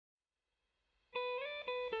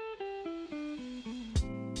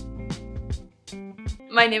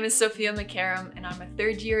My name is Sophia McCarrum, and I'm a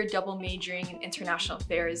third-year double majoring in International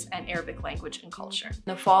Affairs and Arabic Language and Culture. In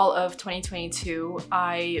the fall of 2022,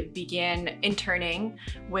 I began interning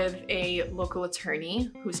with a local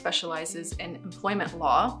attorney who specializes in employment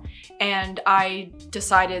law, and I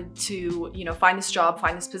decided to, find this job,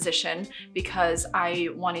 find this position, because I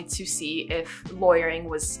wanted to see if lawyering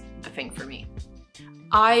was the thing for me.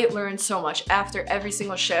 I learned so much after every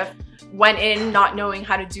single shift. Went in not knowing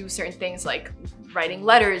how to do certain things like writing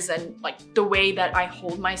letters and the way that I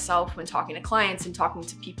hold myself when talking to clients and talking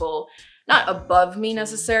to people not above me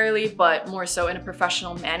necessarily, but more so in a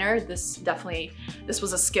professional manner. This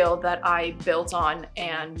was a skill that I built on,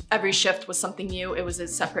 and every shift was something new. It was a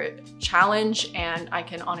separate challenge, and I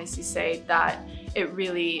can honestly say that it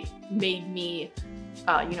really made me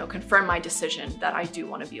confirm my decision that I do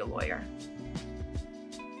want to be a lawyer.